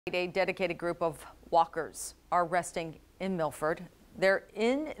A dedicated group of walkers are resting in Milford. They're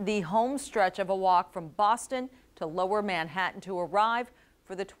in the home stretch of a walk from Boston to Lower Manhattan to arrive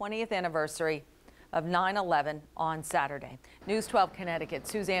for the 20th anniversary of 9/11 on Saturday. News 12 Connecticut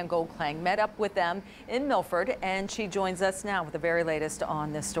Suzanne Goldklang met up with them in Milford, and she joins us now with the very latest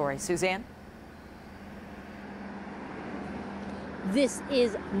on this story. Suzanne? This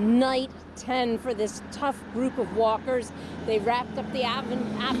is night 10 for this tough group of walkers. They wrapped up the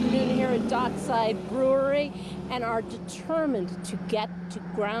afternoon here at Dockside Brewery and are determined to get to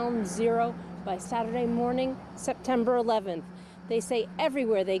ground zero by Saturday morning, September 11th. They say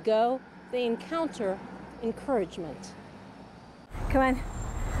everywhere they go, they encounter encouragement. Come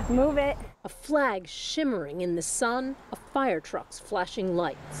on, move it. A flag shimmering in the sun, a fire truck's flashing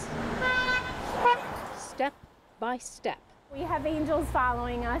lights. Step by step. We have angels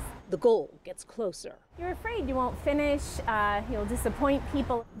following us. The goal gets closer. You're afraid you won't finish, you'll disappoint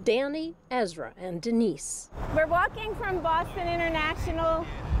people. Danny, Ezra, and Denise. We're walking from Boston International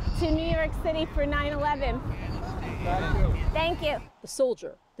to New York City for 9/11. Thank you. The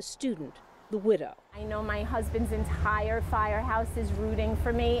soldier, the student, the widow. I know my husband's entire firehouse is rooting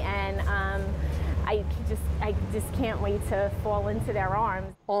for me, and I just can't wait to fall into their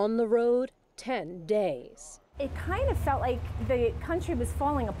arms. On the road, 10 days. It kind of felt like the country was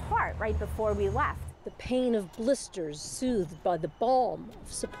falling apart right before we left. The pain of blisters soothed by the balm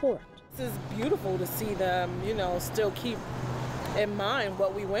of support. This is beautiful to see them, still keep in mind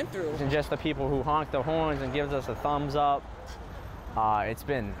what we went through. And just the people who honk the horns and gives us a thumbs up, it's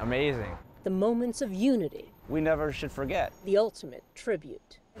been amazing. The moments of unity. We never should forget. The ultimate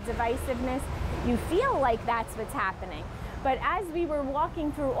tribute. Divisiveness, you feel like that's what's happening. But as we were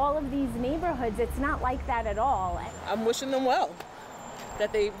walking through all of these neighborhoods, it's not like that at all. I'm wishing them well,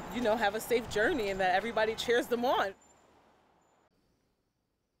 that they, have a safe journey and that everybody cheers them on.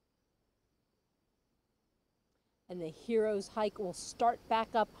 And the Heroes Hike will start back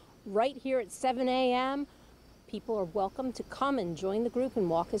up right here at 7 a.m. People are welcome to come and join the group and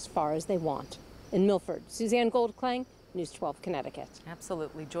walk as far as they want. In Milford, Suzanne Goldklang, News 12 Connecticut.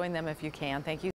 Absolutely. Join them if you can. Thank you.